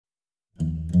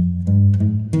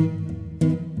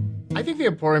I think the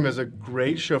Emporium is a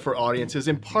great show for audiences,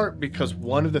 in part because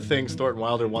one of the things Thornton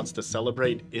Wilder wants to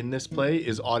celebrate in this play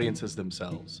is audiences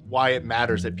themselves. Why it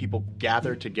matters that people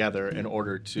gather together in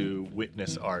order to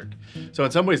witness art. So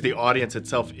in some ways, the audience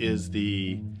itself is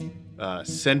the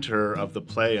center of the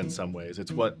play in some ways.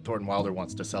 It's what Thornton Wilder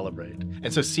wants to celebrate.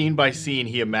 And so scene by scene,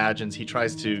 he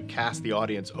tries to cast the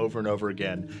audience over and over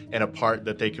again in a part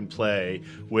that they can play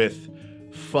with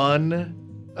fun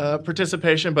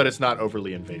participation, but it's not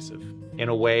overly invasive. In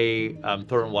a way,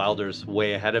 Thornton Wilder's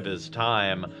way ahead of his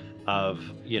time of,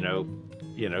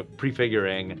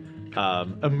 prefiguring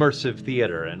immersive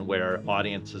theater, and where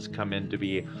audiences come in to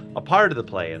be a part of the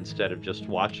play instead of just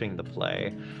watching the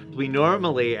play. We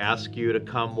normally ask you to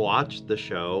come watch the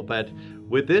show, but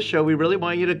with this show, we really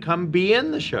want you to come be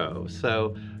in the show.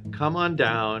 So come on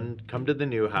down, come to the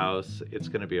new house. It's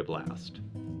going to be a blast.